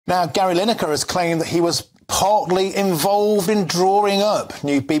Now, Gary Lineker has claimed that he was partly involved in drawing up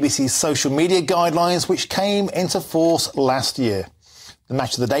new BBC social media guidelines which came into force last year. The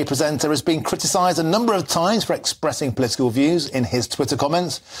Match of the Day presenter has been criticised a number of times for expressing political views in his Twitter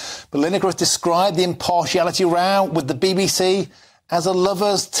comments, but Lineker has described the impartiality row with the BBC as a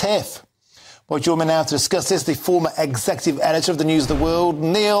lover's tiff. Well, join me now to discuss this, the former executive editor of the News of the World,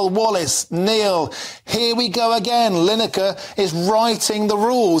 Neil Wallace. Neil, here we go again. Lineker is writing the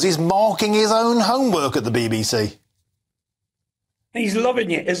rules. He's marking his own homework at the BBC. He's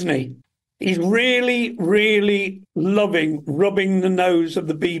loving it, isn't he? He's really, really loving rubbing the nose of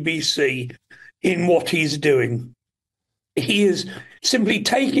the BBC in what he's doing. He is simply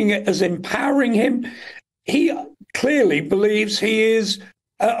taking it as empowering him. He clearly believes he is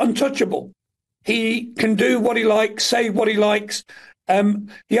untouchable. He can do what he likes, say what he likes.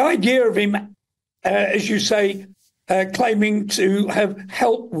 The idea of him, as you say, claiming to have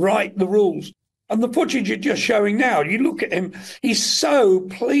helped write the rules. And the footage you're just showing now, you look at him, he's so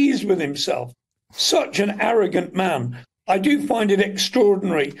pleased with himself. Such an arrogant man. I do find it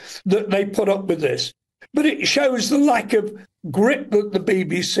extraordinary that they put up with this. But it shows the lack of grip that the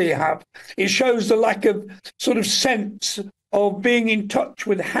BBC have. It shows the lack of sort of sense of being in touch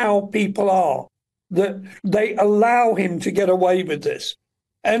with how people are, that they allow him to get away with this.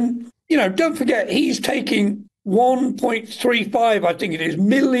 And, you know, don't forget, he's taking 1.35, I think it is,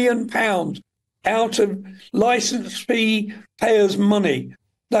 million pounds out of licence fee payers' money.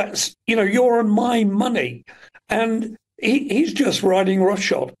 That's, you know, your and my money. And he's just riding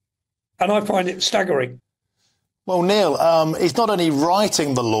roughshod. And I find it staggering. Well, Neil, he's not only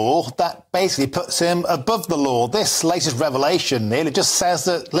writing the law, that basically puts him above the law. This latest revelation, Neil, it just says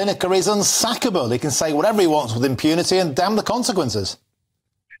that Lineker is unsackable. He can say whatever he wants with impunity and damn the consequences.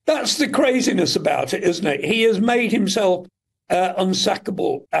 That's the craziness about it, isn't it? He has made himself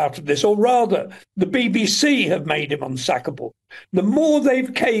unsackable out of this, or rather, the BBC have made him unsackable. The more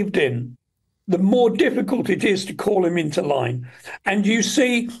they've caved in, the more difficult it is to call him into line. And you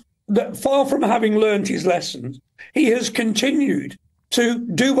see that far from having learned his lessons, he has continued to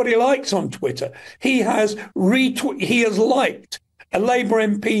do what he likes on Twitter. He has liked a Labour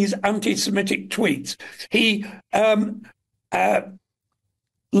MP's anti-Semitic tweets. He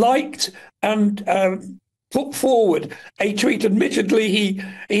liked and put forward a tweet, admittedly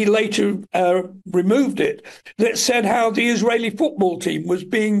he later removed it, that said how the Israeli football team was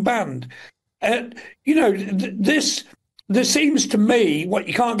being banned. You know, this seems to me, what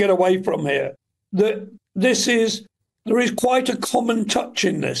you can't get away from here, that there is quite a common touch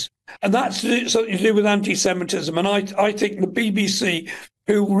in this. And that's something to do with anti-Semitism. And I think the BBC,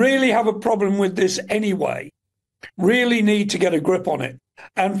 who really have a problem with this anyway, really need to get a grip on it.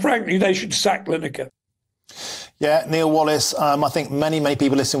 And frankly, they should sack Lineker. Yeah, Neil Wallace, I think many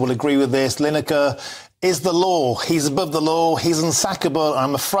people listening will agree with this. Lineker is the law. He's above the law. He's unsackable.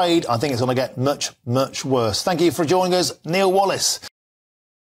 I'm afraid I think it's going to get much worse. Thank you for joining us, Neil Wallace.